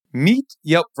Meet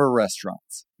Yelp for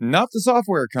restaurants. Not the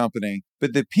software company,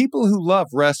 but the people who love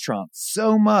restaurants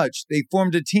so much they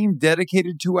formed a team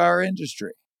dedicated to our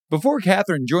industry. Before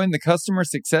Catherine joined the customer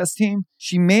success team,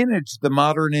 she managed the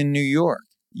Modern in New York.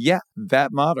 Yeah,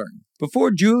 that Modern.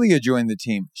 Before Julia joined the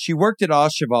team, she worked at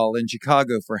Aucheval in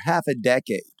Chicago for half a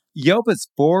decade. Yelp is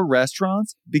for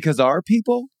restaurants because our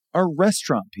people are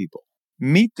restaurant people.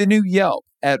 Meet the new Yelp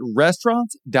at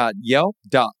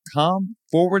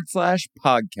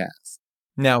restaurants.yelp.com/podcast.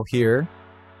 Now here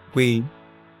we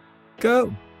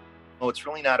go. Oh, it's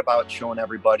really not about showing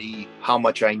everybody how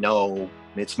much I know.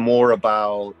 It's more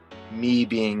about me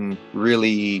being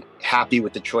really happy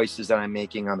with the choices that I'm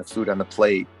making on the food on the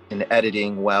plate and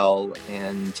editing well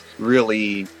and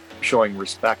really showing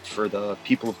respect for the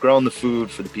people who've grown the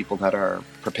food, for the people that are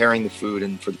preparing the food,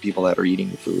 and for the people that are eating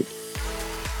the food.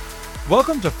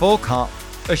 Welcome to Full Comp,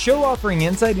 a show offering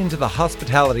insight into the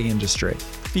hospitality industry,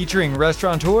 featuring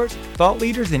restaurateurs, thought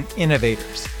leaders, and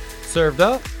innovators. Served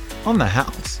up on the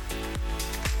house.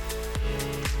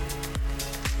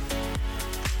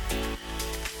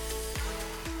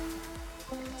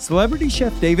 Celebrity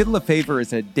chef David Lefevre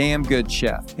is a damn good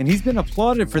chef, and he's been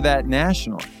applauded for that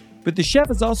nationally. But the chef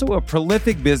is also a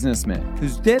prolific businessman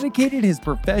who's dedicated his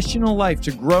professional life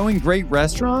to growing great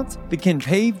restaurants that can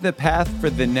pave the path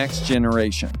for the next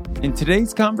generation. In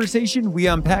today's conversation, we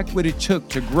unpack what it took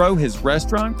to grow his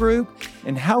restaurant group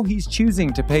and how he's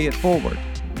choosing to pay it forward.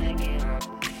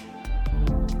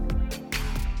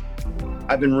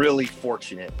 I've been really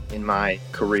fortunate in my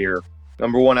career.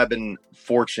 Number one, I've been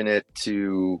fortunate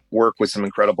to work with some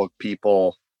incredible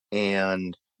people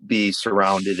and be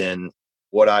surrounded in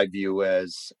what I view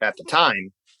as, at the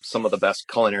time, some of the best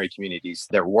culinary communities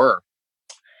there were.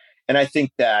 And I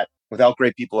think that without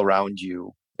great people around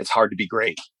you, it's hard to be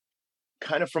great.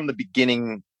 Kind of from the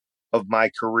beginning of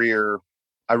my career,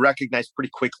 I recognized pretty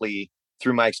quickly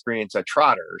through my experience at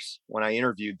Trotters, when I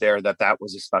interviewed there, that that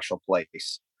was a special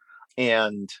place.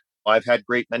 And I've had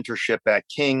great mentorship at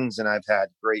King's, and I've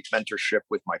had great mentorship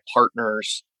with my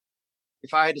partners.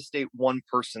 If I had to state one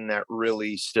person that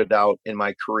really stood out in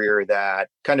my career that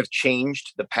kind of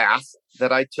changed the path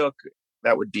that I took,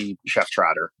 that would be Chef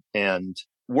Trotter. And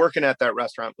working at that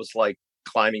restaurant was like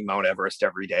climbing Mount Everest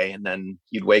every day. And then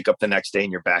you'd wake up the next day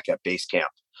and you're back at base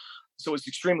camp. So it's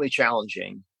extremely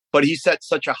challenging. But he set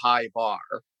such a high bar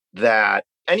that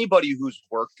anybody who's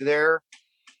worked there,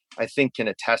 I think, can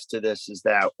attest to this, is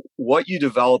that what you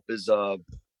develop is a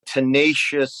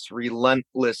tenacious,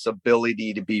 relentless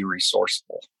ability to be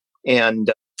resourceful.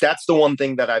 And that's the one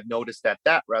thing that I've noticed at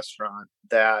that restaurant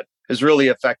that has really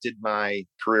affected my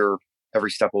career every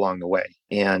step along the way.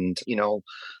 And, you know,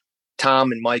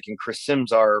 Tom and Mike and Chris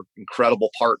Sims are incredible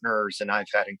partners, and I've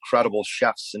had incredible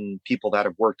chefs and people that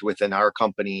I've worked with in our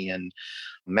company, and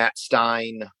Matt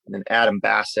Stein and Adam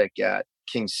Bassick at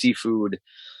King's Seafood.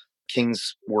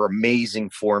 Kings were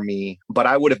amazing for me, but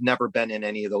I would have never been in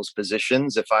any of those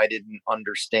positions if I didn't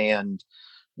understand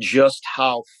just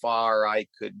how far I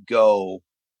could go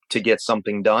to get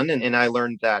something done. And I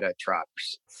learned that at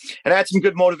Trotters. And I had some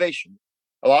good motivation.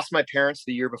 I lost my parents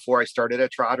the year before I started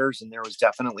at Trotters, and there was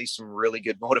definitely some really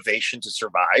good motivation to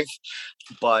survive.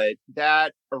 But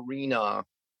that arena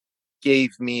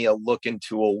gave me a look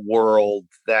into a world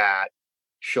that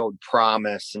showed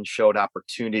promise and showed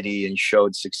opportunity and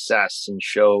showed success and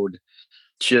showed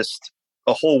just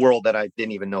a whole world that I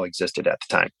didn't even know existed at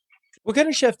the time. What kind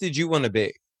of chef did you want to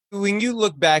be? When you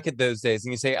look back at those days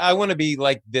and you say, I want to be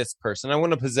like this person, I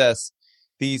want to possess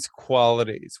these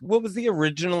qualities. What was the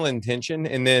original intention?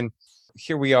 And then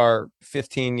here we are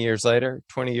 15 years later,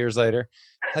 20 years later.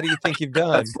 How do you think you've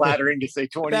done? That's flattering to say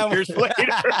 20 years later.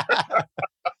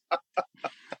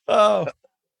 Oh.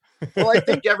 Well, I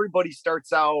think everybody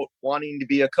starts out wanting to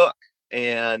be a cook.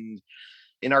 And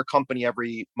in our company,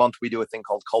 every month we do a thing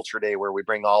called Culture Day, where we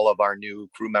bring all of our new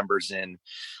crew members in.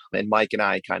 And Mike and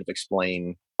I kind of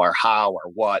explain our how, our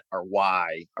what, our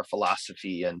why, our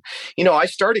philosophy. And, you know, I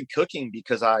started cooking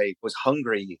because I was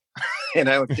hungry and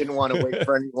I didn't want to wait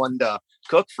for anyone to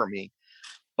cook for me.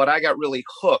 But I got really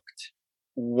hooked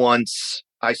once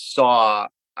I saw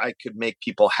I could make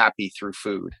people happy through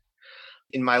food.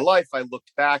 In my life, I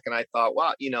looked back and I thought,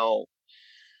 wow, you know,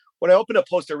 when I opened a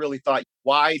post, I really thought,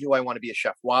 why do I want to be a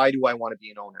chef? Why do I want to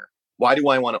be an owner? Why do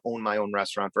I want to own my own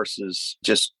restaurant versus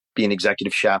just be an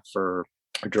executive chef or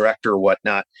a director or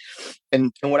whatnot?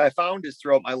 And what I found is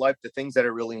throughout my life, the things that I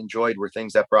really enjoyed were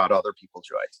things that brought other people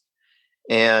joy.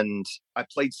 And I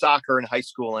played soccer in high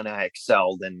school and I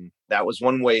excelled. And that was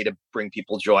one way to bring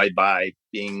people joy, by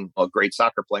being a great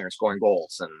soccer player and scoring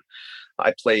goals. And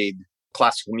I played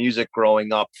classical music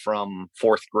growing up from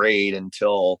fourth grade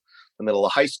until the middle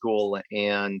of high school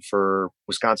and for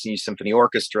Wisconsin Youth Symphony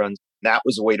Orchestra. And that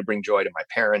was a way to bring joy to my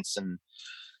parents. And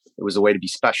it was a way to be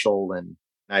special. And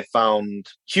I found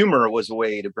humor was a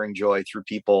way to bring joy through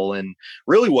people. And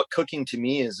really what cooking to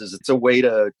me is it's a way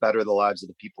to better the lives of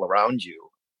the people around you.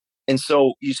 And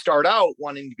so you start out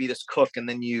wanting to be this cook, and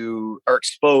then you are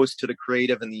exposed to the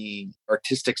creative and the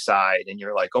artistic side. And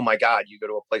you're like, oh my God, you go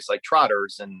to a place like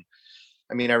Trotters. And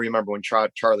I mean, I remember when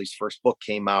Charlie's first book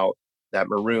came out, that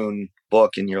Maroon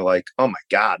book, and you're like, oh my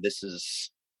God, this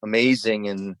is amazing.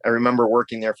 And I remember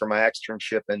working there for my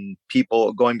externship and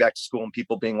people going back to school and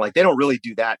people being like, they don't really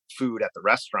do that food at the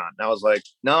restaurant. And I was like,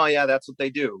 no, yeah, that's what they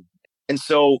do. And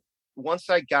so once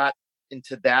I got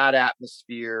into that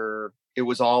atmosphere, it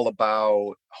was all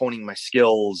about honing my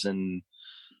skills and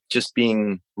just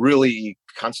being really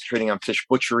concentrating on fish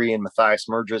butchery. And Matthias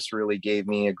Mergis really gave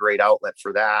me a great outlet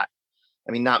for that.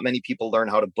 I mean, not many people learn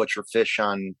how to butcher fish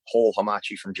on whole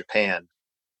hamachi from Japan.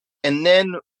 And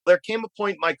then there came a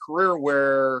point in my career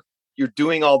where you're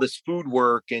doing all this food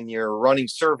work and you're running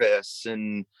service,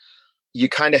 and you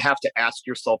kind of have to ask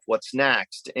yourself what's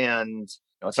next. And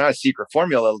it's not a secret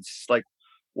formula. It's like,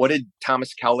 what did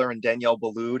Thomas Keller and Danielle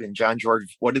Boulud and John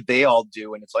George, what did they all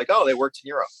do? And it's like, oh, they worked in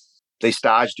Europe. They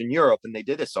staged in Europe and they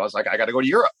did it. So I was like, I got to go to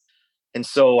Europe. And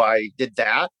so I did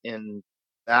that. And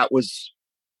that was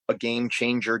a game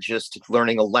changer, just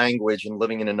learning a language and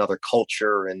living in another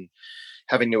culture and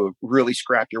having to really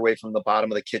scrap your way from the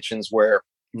bottom of the kitchens where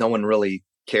no one really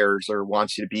cares or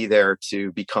wants you to be there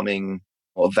to becoming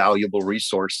a valuable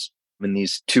resource in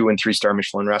these 2- and 3-star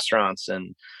Michelin restaurants.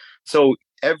 And so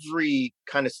every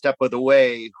kind of step of the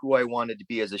way, who I wanted to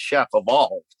be as a chef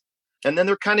evolved. And then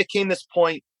there kind of came this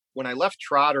point when I left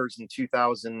Trotters in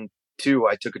 2002,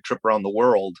 I took a trip around the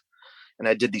world and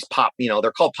I did these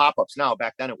they're called pop-ups now.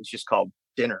 Back then it was just called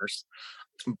dinners.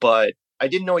 But I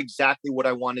didn't know exactly what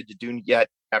I wanted to do yet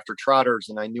after Trotters.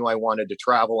 And I knew I wanted to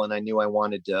travel, and I knew I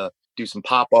wanted to do some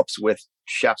pop-ups with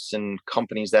chefs and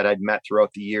companies that I'd met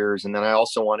throughout the years. And then I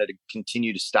also wanted to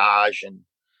continue to stage and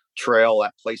trail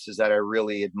at places that I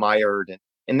really admired.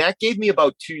 And that gave me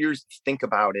about 2 years to think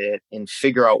about it and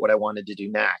figure out what I wanted to do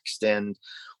next. And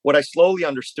what I slowly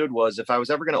understood was if I was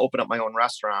ever going to open up my own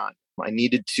restaurant, I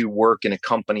needed to work in a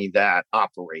company that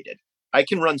operated. I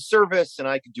can run service and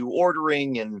I could do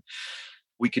ordering and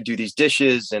we could do these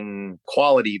dishes and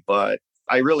quality, but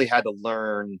I really had to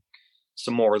learn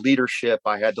some more leadership.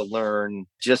 I had to learn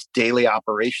just daily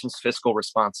operations, fiscal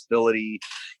responsibility,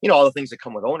 all the things that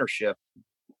come with ownership.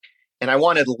 And I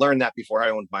wanted to learn that before I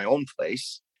owned my own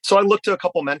place. So I looked to a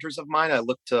couple mentors of mine. I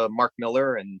looked to Mark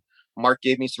Miller, and Mark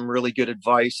gave me some really good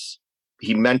advice.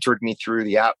 He mentored me through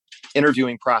the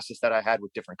interviewing process that I had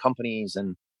with different companies.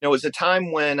 And it was a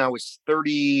time when I was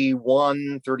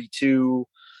 31, 32.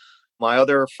 My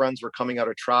other friends were coming out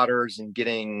of Trotters and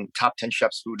getting top 10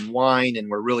 chefs food and wine, and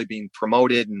we're really being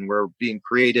promoted and we're being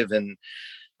creative. And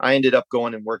I ended up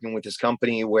going and working with this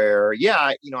company where,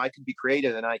 I could be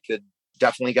creative and I could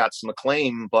definitely got some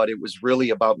acclaim, but it was really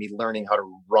about me learning how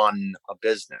to run a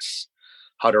business,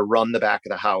 how to run the back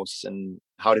of the house, and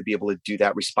how to be able to do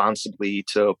that responsibly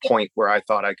to a point where I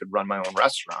thought I could run my own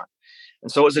restaurant.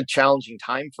 And so it was a challenging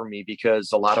time for me because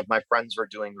a lot of my friends were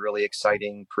doing really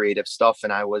exciting, creative stuff.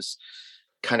 And I was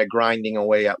kind of grinding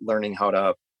away at learning how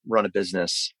to run a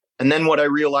business. And then what I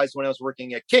realized when I was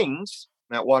working at King's,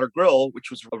 at Water Grill,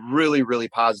 which was a really, really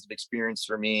positive experience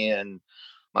for me. And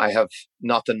I have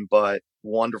nothing but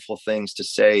wonderful things to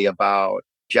say about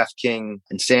Jeff King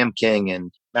and Sam King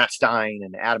and Matt Stein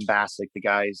and Adam Bassick, the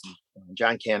guys, and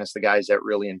John Canis, the guys that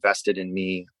really invested in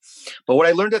me. But what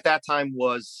I learned at that time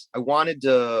was I wanted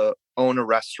to own a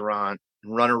restaurant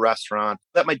and run a restaurant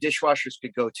that my dishwashers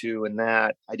could go to, and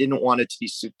that I didn't want it to be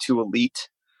too elite.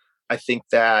 I think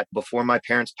that before my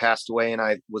parents passed away and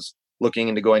I was looking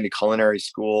into going to culinary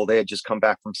school, they had just come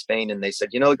back from Spain and they said,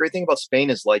 the great thing about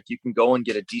Spain is like you can go and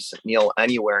get a decent meal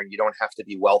anywhere and you don't have to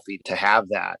be wealthy to have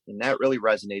that. And that really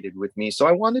resonated with me. So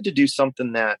I wanted to do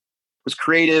something that was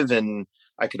creative and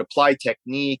I could apply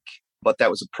technique, but that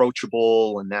was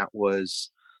approachable and that was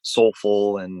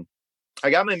soulful. And I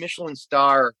got my Michelin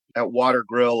star at Water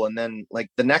Grill. And then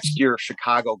the next year,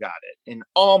 Chicago got it. And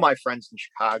all my friends in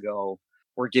Chicago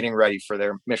were getting ready for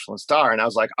their Michelin star. And I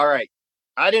was like, all right,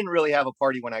 I didn't really have a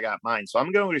party when I got mine. So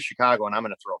I'm going to Chicago and I'm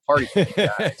going to throw a party for you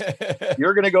guys.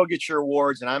 You're going to go get your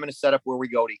awards and I'm going to set up where we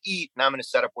go to eat and I'm going to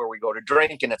set up where we go to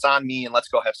drink and it's on me and let's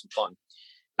go have some fun.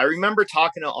 I remember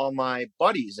talking to all my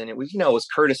buddies and it was, it was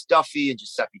Curtis Duffy and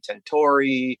Giuseppe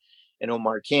Tentori and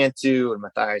Omar Cantu and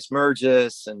Matthias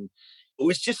Mergis. And it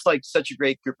was just such a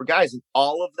great group of guys. And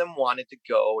all of them wanted to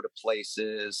go to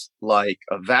places like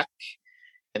Avec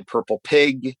and Purple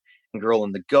Pig Girl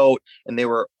and the Goat. And they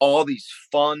were all these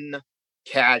fun,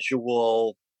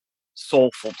 casual,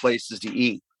 soulful places to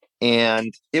eat.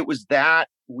 And it was that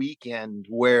weekend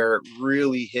where it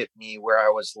really hit me, where I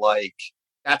was like,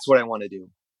 that's what I want to do.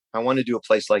 I want to do a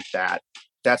place like that.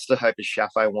 That's the type of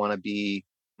chef I want to be.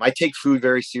 I take food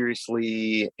very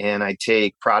seriously and I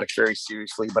take products very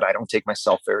seriously, but I don't take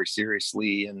myself very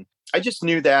seriously. And I just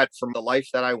knew that from the life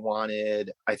that I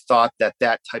wanted, I thought that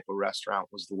that type of restaurant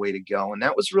was the way to go. And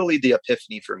that was really the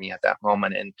epiphany for me at that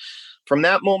moment. And from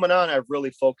that moment on, I've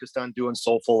really focused on doing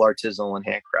soulful, artisanal, and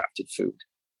handcrafted food.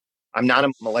 I'm not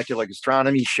a molecular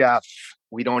gastronomy chef.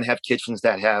 We don't have kitchens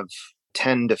that have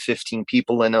 10 to 15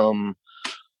 people in them.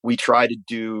 We try to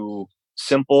do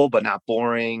simple, but not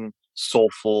boring,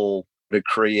 soulful, to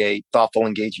create thoughtful,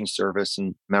 engaging service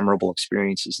and memorable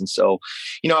experiences. And so,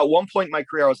 at one point in my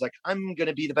career, I was like, I'm going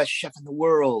to be the best chef in the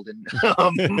world. And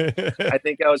I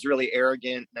think I was really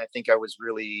arrogant, and I think I was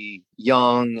really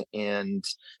young and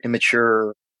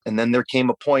immature. And then there came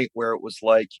a point where it was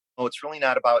like, oh, it's really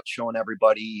not about showing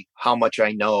everybody how much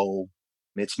I know.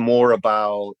 It's more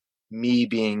about me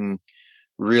being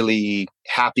really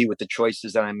happy with the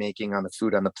choices that I'm making on the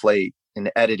food on the plate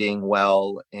and editing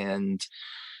well and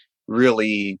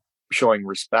really showing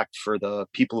respect for the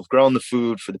people who've grown the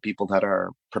food, for the people that are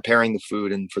preparing the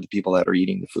food, and for the people that are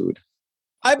eating the food.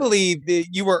 I believe that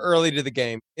you were early to the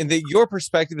game and that your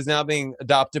perspective is now being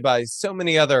adopted by so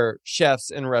many other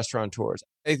chefs and restaurateurs.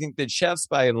 I think that chefs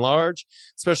by and large,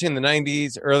 especially in the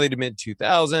 90s, early to mid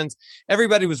 2000s,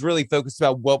 everybody was really focused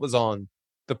about what was on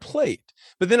the plate.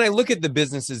 But then I look at the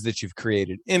businesses that you've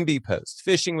created, MB Post,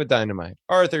 Fishing with Dynamite,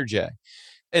 Arthur J,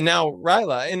 and now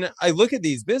Ryla. And I look at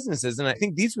these businesses and I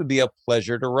think these would be a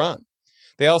pleasure to run.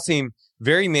 They all seem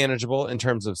very manageable in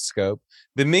terms of scope.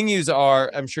 The menus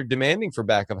are, I'm sure, demanding for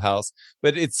back of house,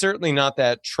 but it's certainly not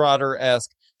that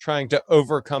Trotter-esque trying to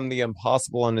overcome the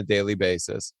impossible on a daily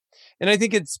basis. And I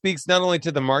think it speaks not only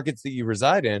to the markets that you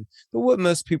reside in, but what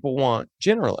most people want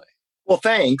generally. Well,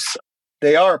 thanks.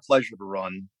 They are a pleasure to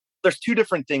run. There's two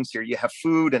different things here. You have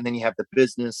food and then you have the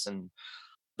business. And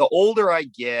the older I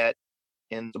get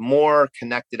and the more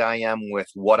connected I am with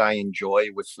what I enjoy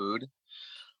with food,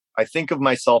 I think of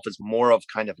myself as more of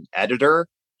kind of an editor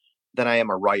than I am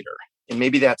a writer. And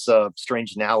maybe that's a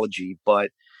strange analogy, but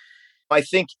I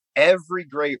think every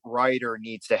great writer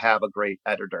needs to have a great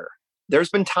editor. There's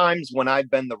been times when I've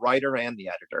been the writer and the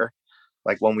editor,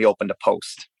 like when we opened a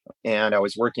Post and I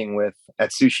was working with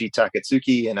Atsushi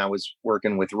Takatsuki and I was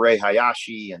working with Ray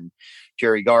Hayashi and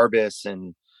Jerry Garbus,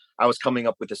 and I was coming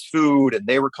up with this food and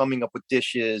they were coming up with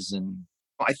dishes. And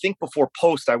I think before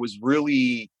Post, I was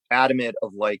really adamant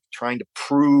of like trying to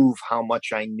prove how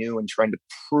much I knew and trying to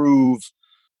prove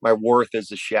my worth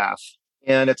as a chef.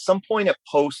 And at some point at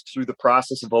Post, through the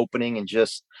process of opening and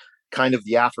just kind of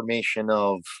the affirmation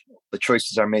of the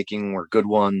choices I'm making were good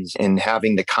ones and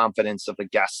having the confidence of the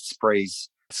guests' praise,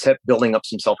 building up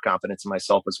some self-confidence in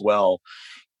myself as well.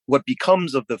 What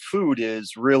becomes of the food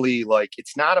is really like,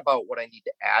 it's not about what I need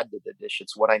to add to the dish,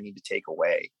 it's what I need to take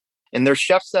away. And there's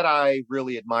chefs that I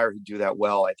really admire who do that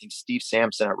well. I think Steve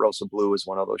Sampson at Rosa Blue is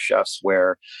one of those chefs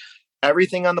where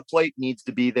everything on the plate needs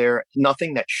to be there.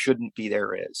 Nothing that shouldn't be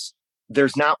there is.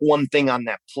 There's not one thing on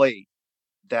that plate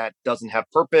that doesn't have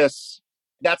purpose.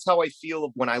 That's how I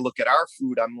feel when I look at our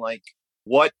food. I'm like,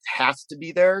 what has to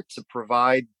be there to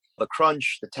provide the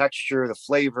crunch, the texture, the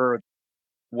flavor?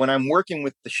 When I'm working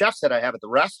with the chefs that I have at the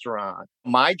restaurant,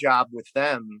 my job with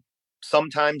them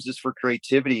sometimes is for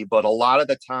creativity, but a lot of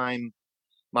the time,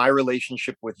 my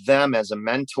relationship with them as a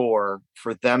mentor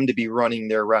for them to be running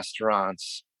their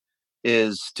restaurants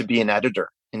is to be an editor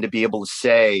and to be able to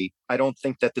say, I don't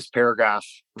think that this paragraph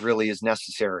really is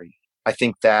necessary. I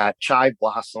think that chive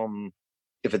blossom,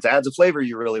 if it adds a flavor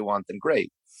you really want, then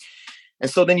great. And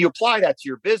so then you apply that to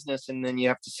your business and then you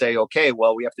have to say, okay,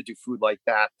 well, we have to do food like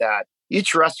that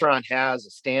each restaurant has a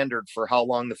standard for how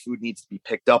long the food needs to be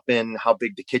picked up in, how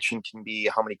big the kitchen can be,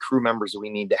 how many crew members we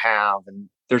need to have. And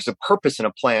there's a purpose and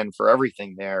a plan for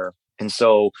everything there. And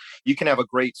so you can have a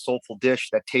great soulful dish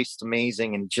that tastes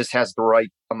amazing and just has the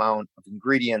right amount of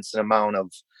ingredients and amount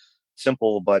of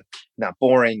simple, but not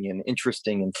boring and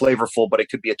interesting and flavorful, but it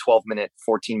could be a 12-minute,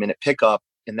 14-minute pickup.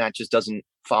 And that just doesn't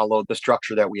follow the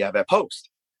structure that we have at Post.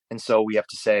 And so we have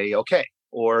to say, okay,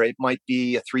 or it might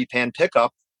be a 3-pan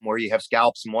pickup where you have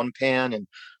scallops in one pan and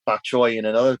bok choy in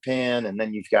another pan. And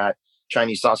then you've got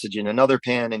Chinese sausage in another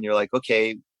pan. And you're like,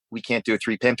 okay, we can't do a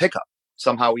 3-pan pickup.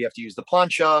 Somehow we have to use the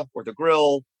plancha or the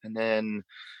grill. And then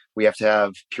we have to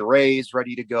have purees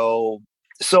ready to go.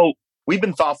 So we've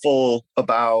been thoughtful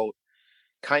about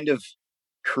kind of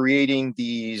creating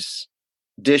these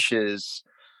dishes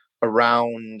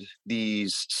around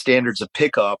these standards of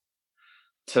pickup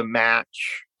to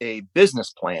match a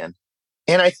business plan.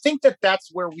 And I think that that's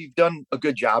where we've done a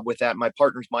good job with that. My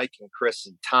partners, Mike and Chris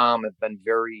and Tom, have been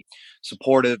very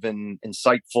supportive and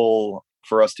insightful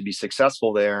for us to be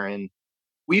successful there. And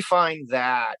we find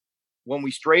that when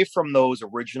we stray from those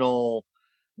original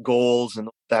goals and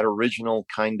that original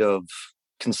kind of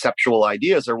conceptual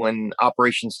ideas are when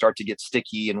operations start to get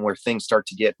sticky and where things start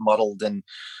to get muddled, and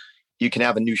you can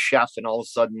have a new chef and all of a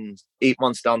sudden 8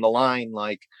 months down the line,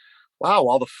 like, wow,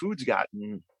 all the food's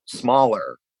gotten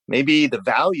smaller. Maybe the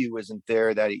value isn't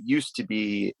there that it used to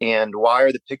be. And why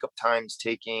are the pickup times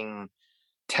taking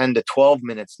 10 to 12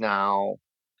 minutes now?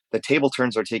 The table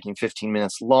turns are taking 15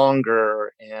 minutes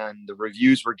longer, and the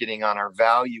reviews we're getting on our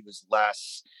value is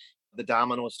less. The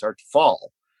dominoes start to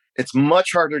fall. It's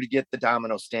much harder to get the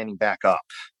dominoes standing back up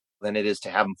than it is to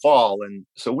have them fall. And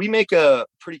so we make a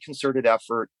pretty concerted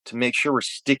effort to make sure we're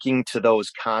sticking to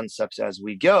those concepts as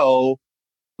we go,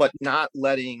 but not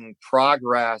letting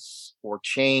progress or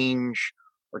change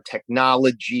or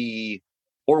technology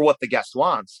or what the guest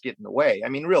wants get in the way. I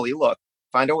mean, really, look,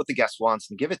 find out what the guest wants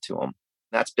and give it to them.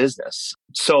 That's business.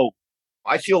 So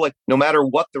I feel like no matter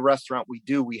what the restaurant we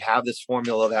do, we have this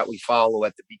formula that we follow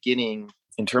at the beginning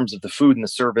in terms of the food and the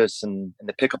service and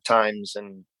the pickup times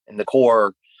and the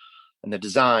core and the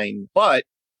design. But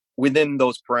within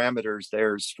those parameters,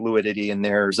 there's fluidity and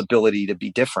there's ability to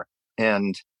be different.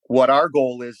 And what our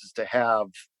goal is to have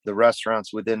the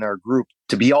restaurants within our group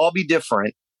to all be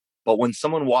different. But when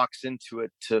someone walks into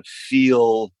it, to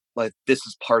feel like this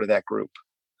is part of that group.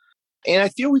 And I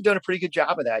feel we've done a pretty good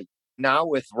job of that now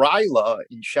with Ryla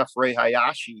and Chef Ray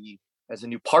Hayashi as a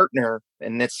new partner.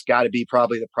 And it's got to be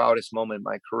probably the proudest moment in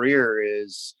my career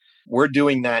is we're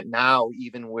doing that now,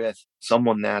 even with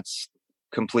someone that's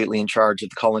completely in charge of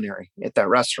the culinary at that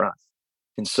restaurant.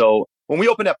 And so when we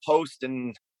opened at Post,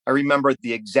 and I remember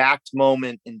the exact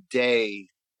moment and day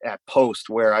at Post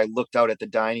where I looked out at the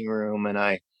dining room and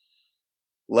I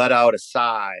let out a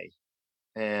sigh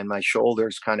and my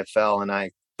shoulders kind of fell. And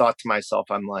I thought to myself,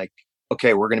 I'm like,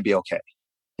 okay, we're going to be okay.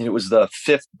 And it was the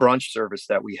 5th brunch service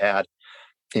that we had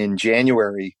in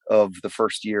January of the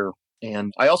first year.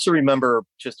 And I also remember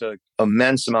just an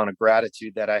immense amount of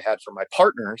gratitude that I had for my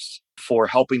partners for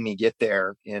helping me get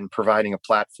there and providing a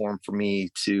platform for me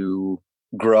to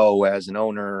grow as an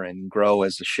owner and grow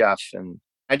as a chef. And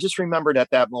I just remembered at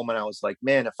that moment, I was like,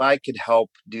 man, if I could help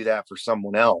do that for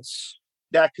someone else,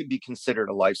 that could be considered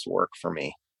a life's work for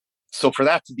me. So for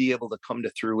that to be able to come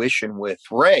to fruition with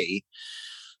Ray,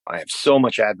 I have so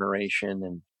much admiration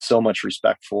and so much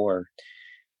respect for.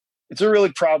 It's a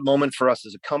really proud moment for us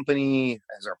as a company,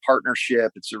 as our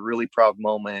partnership. It's a really proud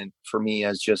moment for me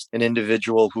as just an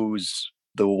individual who's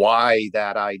the why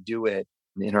that I do it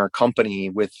in our company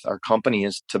with our company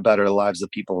is to better the lives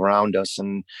of people around us.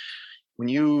 And when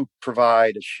you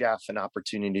provide a chef an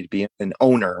opportunity to be an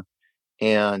owner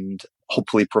and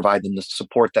hopefully provide them the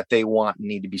support that they want and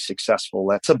need to be successful,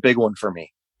 that's a big one for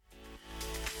me.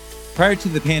 Prior to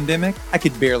the pandemic, I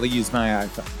could barely use my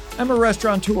iPhone. I'm a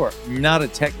restaurateur, not a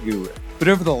tech guru. But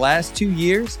over the last 2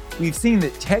 years, we've seen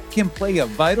that tech can play a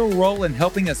vital role in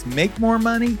helping us make more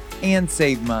money and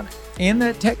save money. And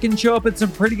that tech can show up at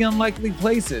some pretty unlikely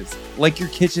places, like your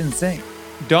kitchen sink.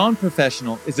 Dawn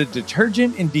Professional is a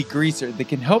detergent and degreaser that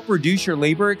can help reduce your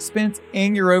labor expense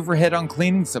and your overhead on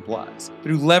cleaning supplies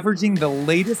through leveraging the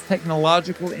latest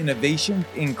technological innovations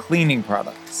in cleaning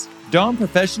products. Dawn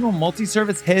Professional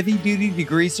Multi-Service Heavy Duty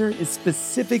Degreaser is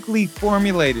specifically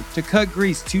formulated to cut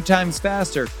grease 2 times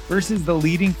faster versus the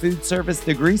leading food service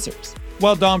degreasers.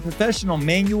 While Dawn Professional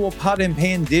Manual Pot and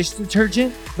Pan Dish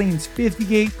Detergent cleans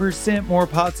 58% more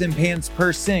pots and pans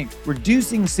per sink,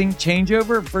 reducing sink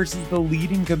changeover versus the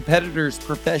leading competitor's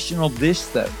professional dish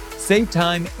soap. Save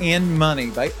time and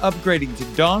money by upgrading to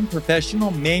Dawn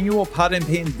Professional Manual Pot and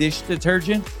Pan Dish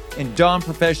Detergent and Dawn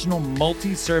Professional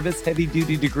Multi-Service Heavy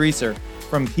Duty Degreaser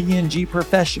from P&G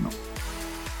Professional.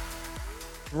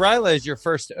 Ryla is your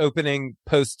first opening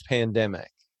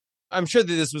post-pandemic. I'm sure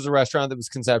that this was a restaurant that was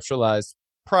conceptualized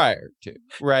prior to,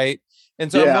 right?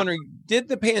 And so I'm wondering, did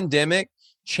the pandemic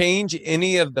change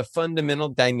any of the fundamental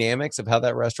dynamics of how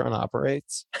that restaurant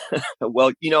operates?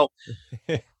 Well,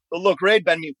 look, Ray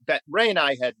and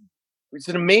I had, it's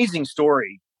an amazing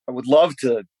story. I would love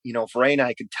to, if Ray and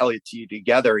I could tell it to you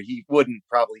together. He wouldn't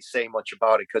probably say much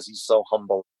about it because he's so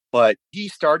humble. But he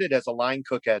started as a line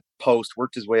cook at Post,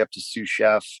 worked his way up to sous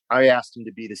chef. I asked him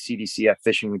to be the CDC at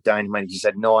Fishing with Dynamite. He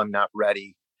said, no, I'm not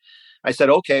ready. I said,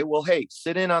 okay, well, hey,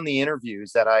 sit in on the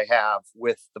interviews that I have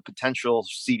with the potential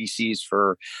CDCs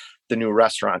for the new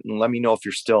restaurant and let me know if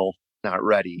you're still not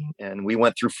ready. And we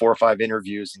went through 4 or 5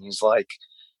 interviews and he's like,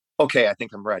 okay, I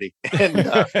think I'm ready. And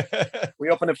we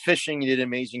opened up fishing. He did an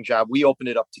amazing job. We opened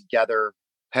it up together,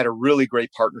 had a really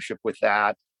great partnership with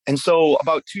that. And so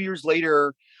about 2 years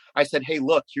later, I said, hey,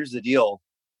 look, here's the deal.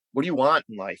 What do you want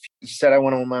in life? He said, I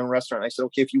want to own my own restaurant. I said,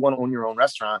 okay, if you want to own your own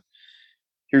restaurant,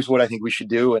 here's what I think we should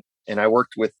do. And I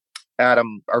worked with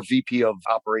Adam, our VP of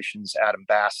operations, Adam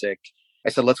Bassick. I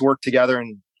said, let's work together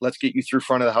and let's get you through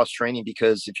front of the house training,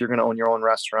 because if you're going to own your own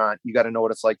restaurant, you got to know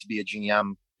what it's like to be a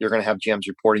GM. You're going to have GMs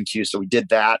reporting to you. So we did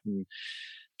that and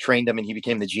trained him, and he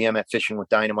became the GM at Fishing with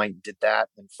Dynamite and did that.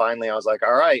 And finally I was like,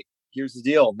 all right, here's the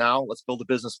deal. Now let's build a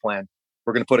business plan.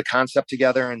 We're going to put a concept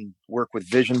together and work with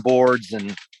vision boards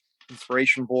and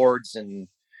inspiration boards. And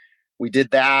we did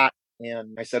that.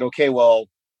 And I said, okay, well,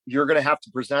 you're going to have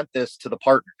to present this to the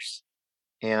partners.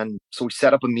 And so we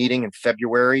set up a meeting in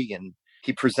February, and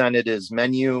he presented his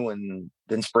menu and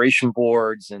the inspiration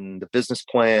boards and the business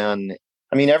plan.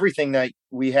 I mean, everything that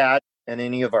we had in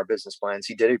any of our business plans,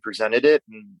 he did. He presented it,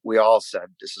 and we all said,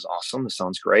 this is awesome. This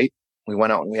sounds great. We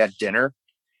went out and we had dinner,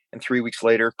 and 3 weeks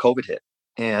later, COVID hit.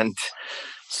 And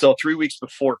so 3 weeks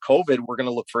before COVID, we're going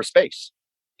to look for a space.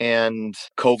 And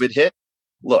COVID hit.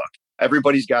 Look,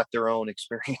 everybody's got their own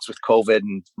experience with COVID.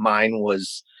 And mine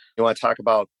was, you want to talk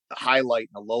about the highlight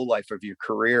and the low life of your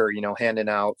career, handing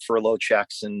out furlough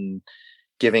checks and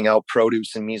giving out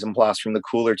produce and mise en place from the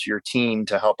cooler to your team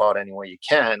to help out any way you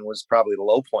can was probably the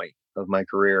low point of my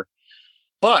career.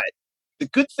 But the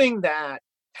good thing that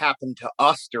happened to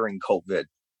us during COVID,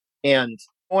 and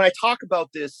when I talk about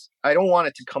this, I don't want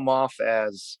it to come off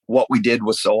as what we did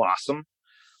was so awesome,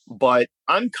 but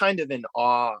I'm kind of in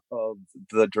awe of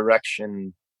the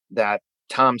direction that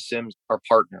Tom Sims, our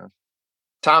partner,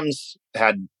 Tom's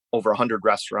had over 100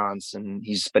 restaurants, and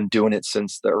he's been doing it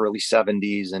since the early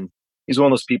 70s. And he's one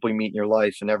of those people you meet in your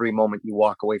life, and every moment you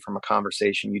walk away from a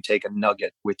conversation, you take a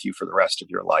nugget with you for the rest of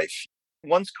your life.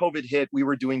 Once COVID hit, we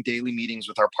were doing daily meetings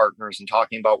with our partners and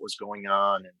talking about what's going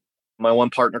on. And my one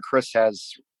partner, Chris,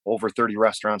 has over 30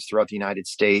 restaurants throughout the United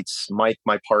States. Mike,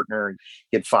 my partner,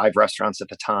 he had 5 restaurants at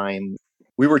the time.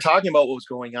 We were talking about what was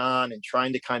going on and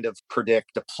trying to kind of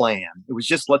predict a plan. It was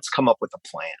just, let's come up with a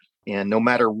plan. And no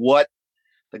matter what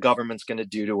the government's going to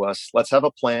do to us, let's have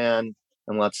a plan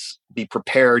and let's be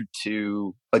prepared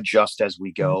to adjust as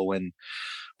we go. And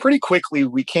pretty quickly,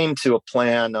 we came to a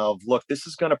plan of, look, this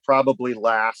is going to probably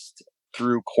last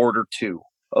through Q2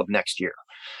 of next year.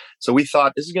 So we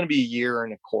thought this is going to be a year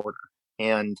and a quarter.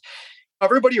 And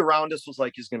everybody around us was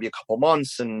like, it's going to be a couple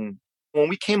months. And when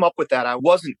we came up with that, I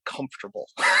wasn't comfortable.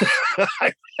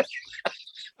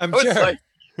 I'm was sure. like,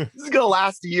 this is going to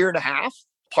last a year and a half.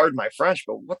 Pardon my French,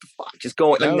 but what the fuck is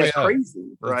going on? I mean, that's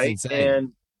crazy, right?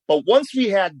 But once we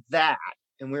had that,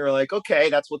 and we were like, okay,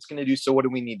 that's what's going to do. So what do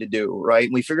we need to do, right?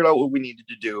 And we figured out what we needed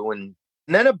to do. And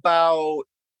then about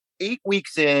 8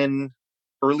 weeks in,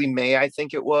 early May, I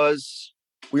think it was,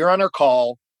 we were on our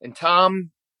call, and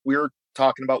Tom, we were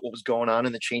talking about what was going on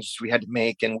and the changes we had to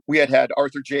make. And we had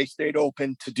Arthur J stayed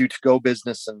open to do to-go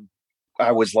business. And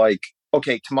I was like,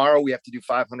 okay, tomorrow we have to do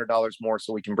 $500 more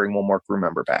so we can bring one more crew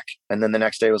member back. And then the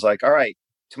next day was like, all right,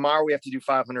 tomorrow we have to do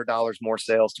 $500 more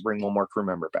sales to bring one more crew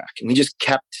member back. And we just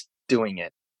kept doing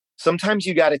it. Sometimes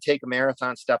you got to take a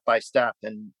marathon step by step.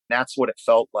 And that's what it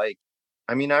felt like.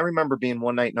 I mean, I remember being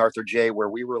one night in Arthur J where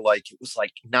we were like, it was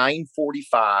like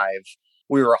 9:45.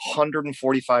 We were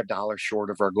 $145 short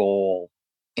of our goal.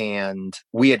 And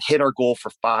we had hit our goal for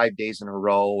 5 days in a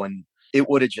row. And it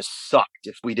would have just sucked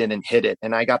if we didn't hit it.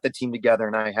 And I got the team together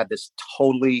and I had this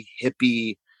totally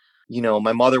hippie,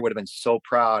 my mother would have been so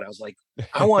proud. I was like,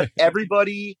 I want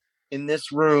everybody in this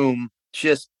room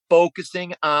just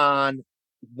focusing on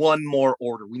one more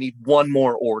order. We need one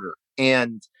more order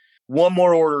and one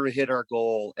more order to hit our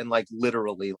goal. And like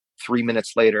literally 3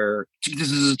 minutes later,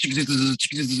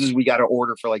 we got an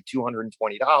order for like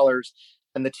 $220.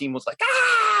 And the team was like,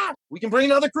 we can bring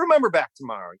another crew member back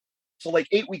tomorrow. So like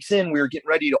 8 weeks in, we were getting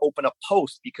ready to open up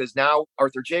Post because now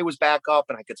Arthur J was back up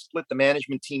and I could split the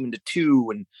management team into 2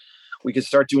 and we could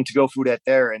start doing to-go food at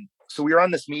there. And so we were on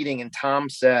this meeting and Tom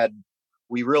said,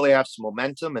 we really have some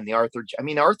momentum. And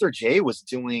Arthur J was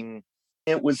doing,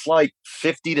 it was like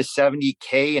 50 to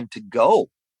 70K and to go.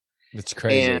 That's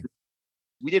crazy. And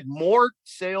we did more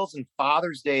sales in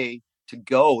Father's Day to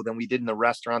go than we did in the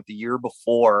restaurant the year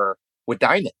before with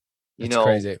Dine-In. That's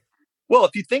crazy. Well,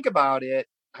 if you think about it,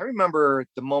 I remember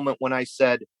the moment when I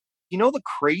said, the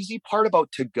crazy part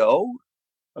about to go,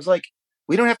 I was like,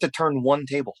 we don't have to turn one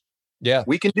table. Yeah.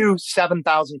 We can do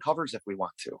 7,000 covers if we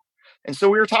want to. And so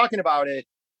we were talking about it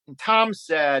and Tom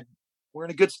said, we're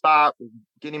in a good spot. We're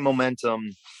getting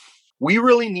momentum. we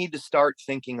really need to start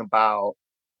thinking about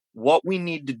what we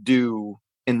need to do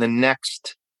in the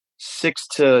next 6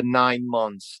 to 9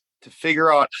 months to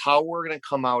figure out how we're going to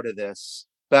come out of this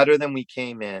better than we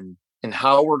came in, and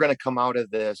how we're going to come out of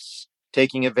this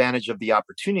taking advantage of the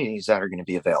opportunities that are going to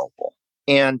be available.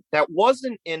 And that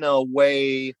wasn't in a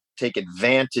way take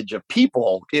advantage of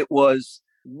people. It was,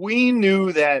 we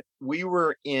knew that we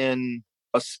were in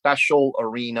a special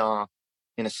arena,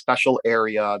 in a special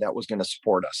area that was going to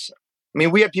support us. I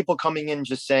mean, we had people coming in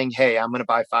just saying, hey, I'm going to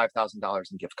buy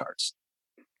 $5,000 in gift cards.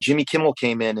 Jimmy Kimmel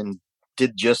came in and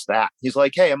did just that. He's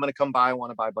like, hey, I'm going to come by. I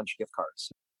want to buy a bunch of gift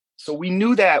cards. So we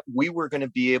knew that we were going to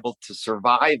be able to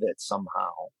survive it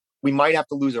somehow. We might have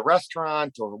to lose a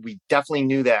restaurant, or we definitely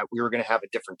knew that we were going to have a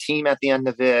different team at the end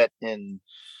of it. And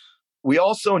we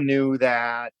also knew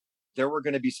that there were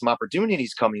going to be some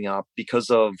opportunities coming up because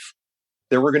of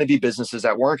there were going to be businesses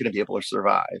that weren't going to be able to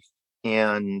survive.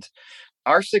 And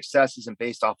our success isn't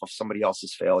based off of somebody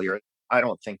else's failure. I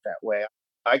don't think that way.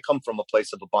 I come from a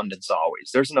place of abundance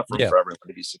always. There's enough room for everyone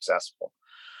to be successful.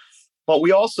 But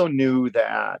we also knew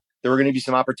that there were going to be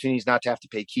some opportunities not to have to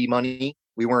pay key money.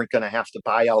 We weren't going to have to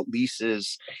buy out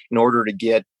leases in order to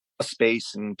get a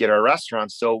space and get our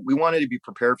restaurants. So we wanted to be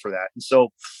prepared for that. And so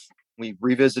we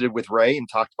revisited with Ray and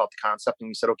talked about the concept. And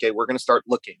we said, okay, we're going to start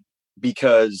looking,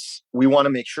 because we want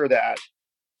to make sure that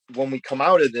when we come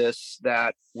out of this,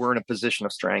 that we're in a position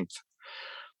of strength.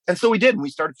 And so we did. And we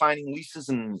started finding leases,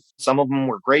 and some of them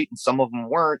were great and some of them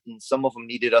weren't. And some of them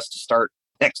needed us to start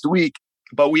next week.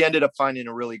 But we ended up finding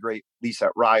a really great lease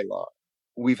at Ryla.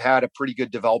 We've had a pretty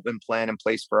good development plan in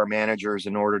place for our managers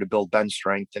in order to build bench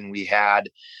strength. And we had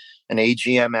an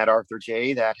AGM at Arthur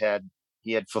J that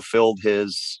he had fulfilled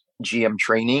his GM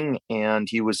training, and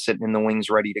he was sitting in the wings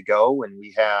ready to go. And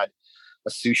we had a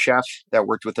sous chef that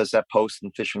worked with us at Post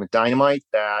and Fishing with Dynamite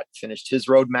that finished his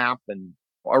roadmap. And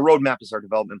our roadmap is our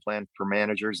development plan for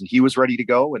managers, and he was ready to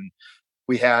go. And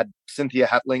we had Cynthia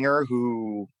Hetlinger,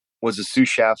 who was a sous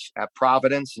chef at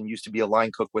Providence and used to be a line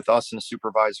cook with us and a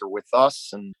supervisor with us.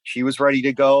 And she was ready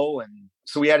to go. And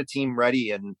so we had a team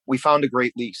ready, and we found a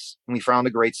great lease and we found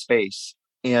a great space.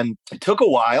 And it took a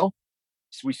while.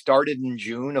 So we started in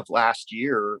June of last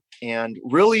year, and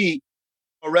really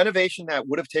a renovation that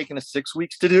would have taken us 6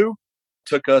 weeks to do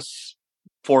took us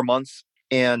 4 months.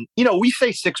 And, we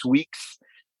say 6 weeks.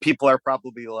 People are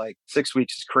probably like, 6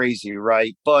 weeks is crazy,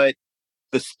 right? But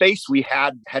the space we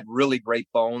had really great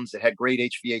bones. It had great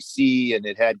HVAC, and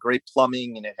it had great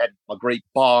plumbing, and it had a great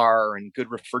bar and good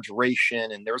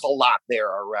refrigeration. And there was a lot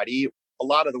there already. A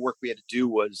lot of the work we had to do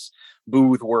was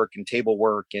booth work and table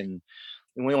work. And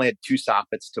we only had 2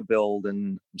 soffits to build.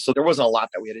 And so there wasn't a lot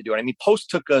that we had to do. I mean, Post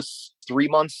took us 3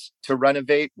 months to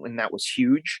renovate, and that was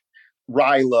huge.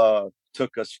 Ryla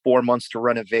took us 4 months to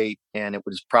renovate, and it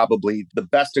was probably the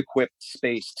best equipped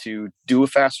space to do a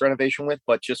fast renovation with,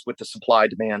 but just with the supply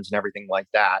demands and everything like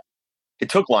that, it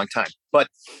took a long time. But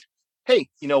hey,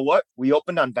 you know what? We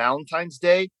opened on Valentine's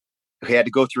Day. We had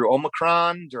to go through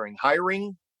Omicron during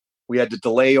hiring. We had to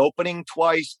delay opening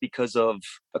twice because of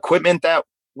equipment that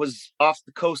was off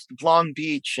the coast of Long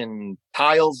Beach and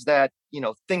tiles that,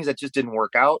 things that just didn't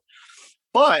work out.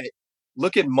 But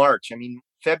look at March. I mean,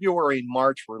 February and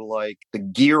March were like the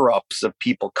gear ups of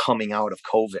people coming out of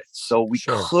COVID. So we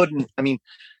couldn't,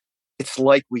 it's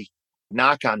like we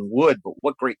knock on wood, but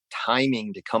what great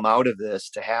timing to come out of this,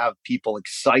 to have people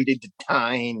excited to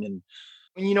dine. And,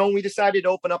 we decided to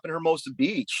open up in Hermosa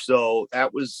Beach. So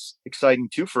that was exciting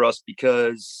too for us,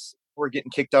 because we're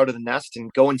getting kicked out of the nest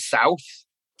and going south.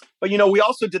 But, we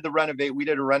also did we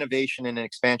did a renovation and an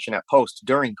expansion at Post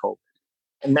during COVID.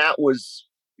 And that was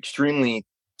extremely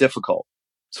difficult.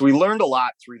 So we learned a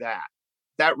lot through that.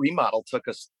 That remodel took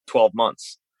us 12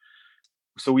 months.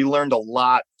 So we learned a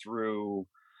lot through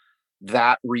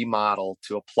that remodel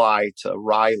to apply to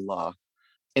Ryla.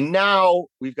 And now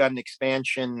we've got an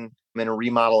expansion and a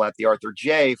remodel at the Arthur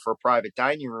J for a private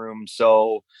dining room.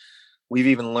 So we've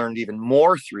even learned even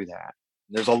more through that.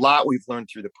 There's a lot we've learned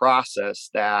through the process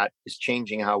that is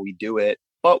changing how we do it.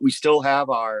 But we still have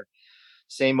our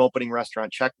same opening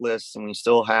restaurant checklists, and we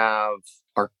still have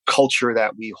our culture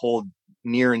that we hold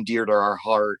near and dear to our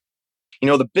heart.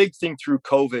 The big thing through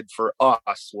COVID for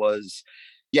us was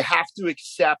you have to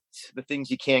accept the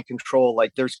things you can't control.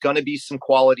 Like, there's going to be some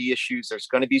quality issues. There's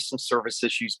going to be some service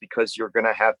issues, because you're going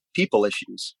to have people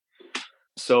issues.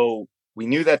 So we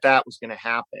knew that was going to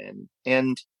happen.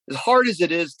 And as hard as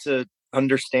it is to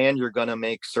understand you're going to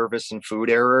make service and food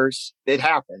errors, it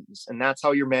happens. And that's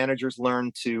how your managers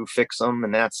learn to fix them.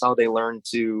 And that's how they learn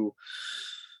to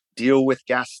deal with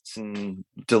guests and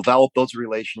develop those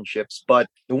relationships. But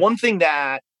the one thing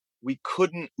that we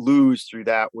couldn't lose through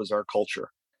that was our culture.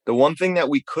 The one thing that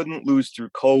we couldn't lose through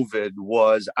COVID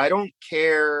was, I don't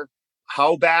care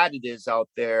how bad it is out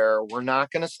there. We're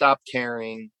not going to stop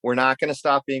caring. We're not going to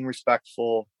stop being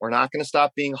respectful. We're not going to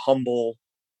stop being humble.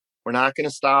 We're not going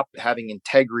to stop having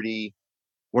integrity.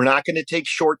 We're not going to take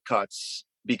shortcuts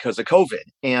because of COVID.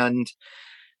 And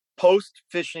Post,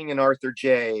 Fishing, and Arthur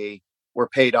J were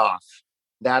paid off.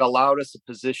 That allowed us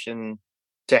a position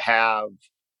to have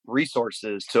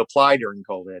resources to apply during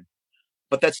COVID.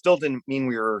 But that still didn't mean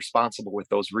we were responsible with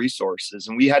those resources.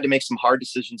 And we had to make some hard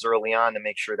decisions early on to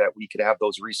make sure that we could have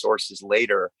those resources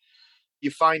later.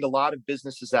 You find a lot of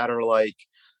businesses that are like,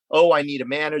 oh, I need a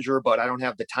manager, but I don't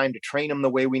have the time to train them the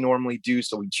way we normally do.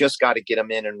 So we just got to get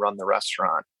them in and run the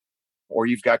restaurant. Or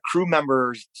you've got crew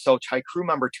members, such high crew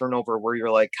member turnover where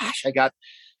you're like, gosh, I got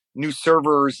new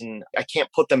servers and I can't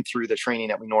put them through the training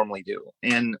that we normally do.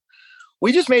 And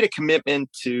we just made a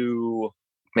commitment to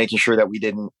making sure that we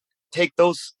didn't take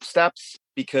those steps,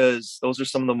 because those are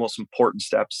some of the most important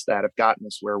steps that have gotten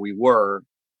us where we were.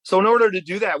 So in order to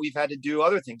do that, we've had to do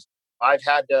other things. I've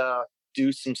had to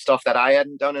do some stuff that I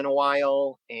hadn't done in a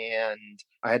while, and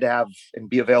I had to have and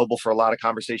be available for a lot of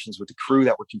conversations with the crew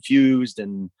that were confused,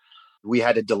 and we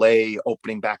had to delay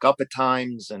opening back up at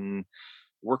times. And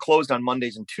we're closed on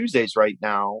Mondays and Tuesdays right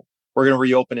now. We're going to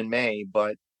reopen in May,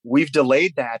 but we've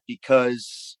delayed that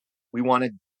because we want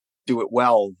to do it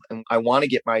well. And I want to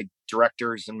get my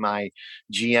directors and my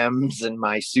GMs and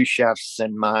my sous chefs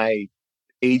and my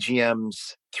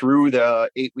AGMs through the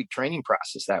 8-week training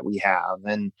process that we have.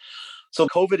 And so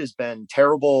COVID has been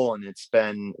terrible, and it's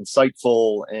been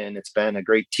insightful, and it's been a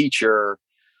great teacher.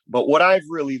 But what I've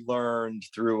really learned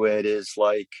through it is,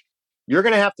 like, you're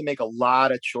going to have to make a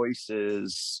lot of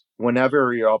choices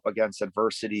whenever you're up against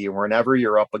adversity and whenever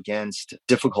you're up against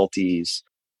difficulties.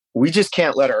 We just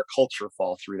can't let our culture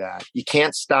fall through that. You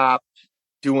can't stop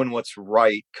doing what's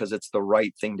right because it's the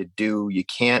right thing to do. You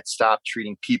can't stop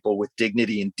treating people with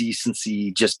dignity and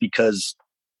decency just because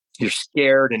you're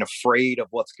scared and afraid of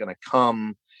what's going to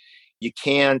come. You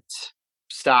can't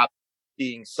stop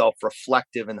being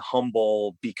self-reflective and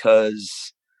humble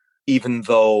because even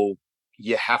though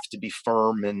you have to be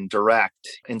firm and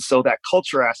direct. And so that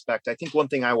culture aspect, I think one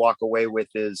thing I walk away with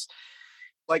is,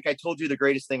 like I told you, the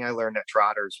greatest thing I learned at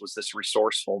Trotters was this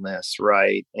resourcefulness,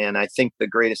 right? And I think the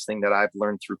greatest thing that I've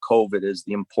learned through COVID is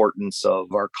the importance of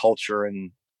our culture.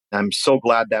 And I'm so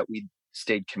glad that we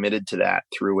stayed committed to that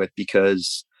through it,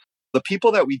 because the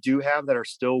people that we do have that are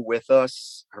still with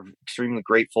us are extremely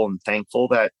grateful and thankful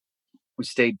that we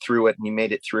stayed through it and we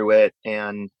made it through it.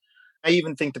 And I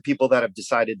even think the people that have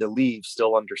decided to leave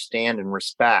still understand and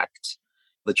respect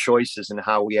the choices and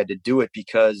how we had to do it,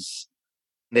 because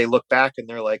they look back and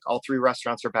they're like, all 3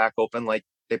 restaurants are back open like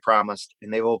they promised,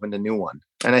 and they've opened a new one.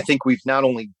 And I think we've not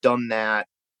only done that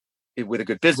with a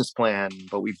good business plan,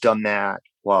 but we've done that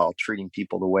while treating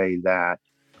people the way that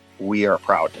we are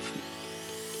proud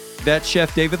of. That's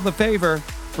Chef David Lefevre.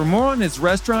 For more on his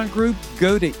restaurant group,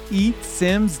 go to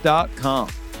eatsims.com.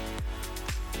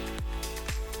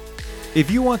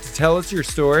 If you want to tell us your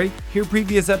story, hear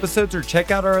previous episodes, or check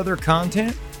out our other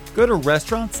content, go to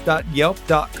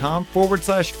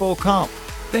restaurants.yelp.com/full-comp.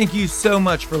 Thank you so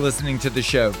much for listening to the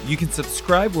show. You can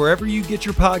subscribe wherever you get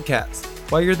your podcasts.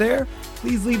 While you're there,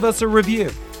 please leave us a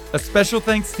review. A special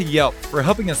thanks to Yelp for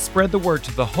helping us spread the word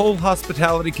to the whole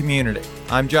hospitality community.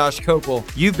 I'm Josh Kopel.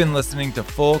 You've been listening to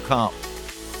Full Comp.